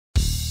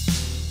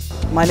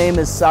My name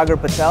is Sagar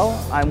Patel.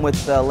 I'm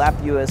with Lapp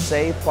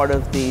USA, part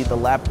of the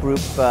Lapp group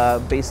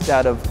based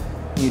out of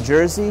New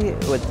Jersey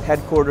with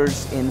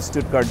headquarters in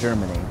Stuttgart,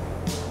 Germany.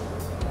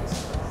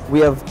 We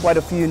have quite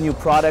a few new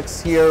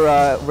products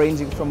here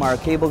ranging from our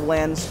cable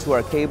glands to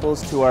our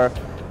cables to our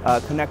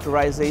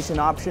connectorization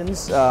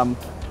options.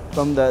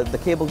 From the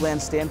cable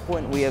gland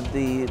standpoint, we have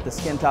the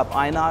SKINTOP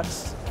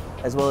Inox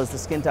as well as the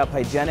SKINTOP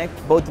Hygienic.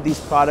 Both of these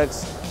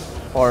products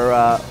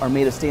are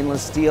made of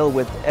stainless steel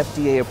with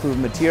FDA approved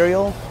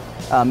material,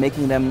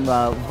 making them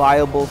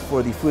viable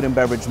for the food and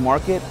beverage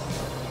market.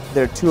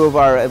 They're two of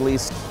our at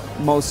least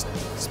most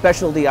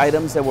specialty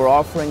items that we're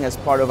offering as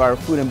part of our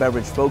food and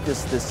beverage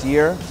focus this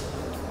year.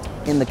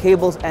 In the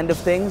cables end of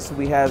things,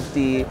 we have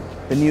the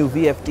new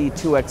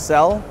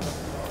VFD-2XL.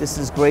 This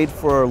is great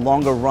for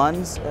longer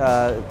runs,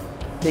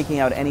 taking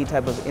out any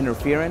type of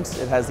interference.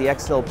 It has the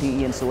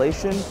XLPE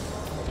insulation,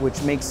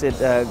 which makes it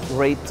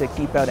great to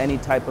keep out any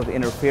type of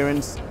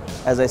interference,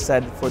 as I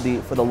said, for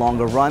the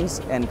longer runs,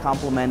 and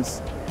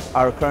complements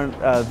our current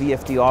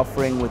VFD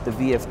offering with the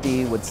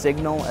VFD with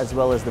signal as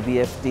well as the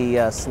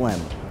VFD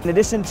Slim. In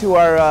addition to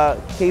our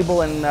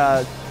cable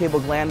and cable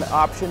gland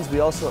options,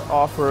 we also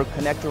offer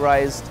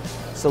connectorized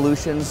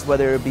solutions,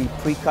 whether it be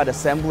pre-cut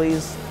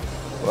assemblies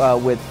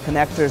with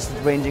connectors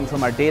ranging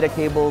from our data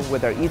cable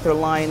with our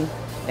ETHERLINE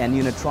and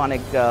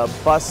Unitronic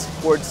bus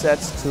cord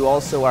sets to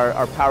also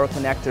our power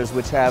connectors,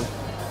 which have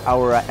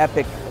our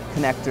EPIC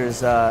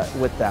connectors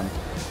with them.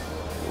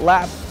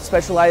 Lapp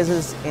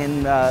specializes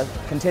in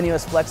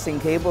continuous flexing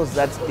cables.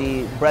 That's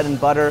the bread and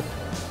butter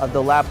of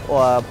the Lapp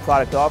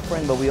product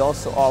offering, but we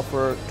also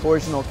offer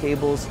torsional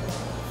cables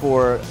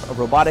for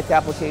robotic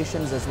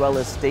applications as well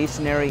as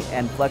stationary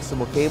and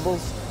flexible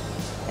cables.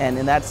 And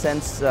in that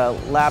sense,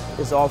 Lapp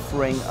is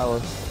offering a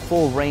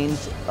full range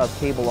of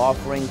cable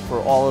offering for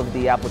all of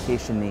the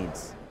application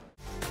needs.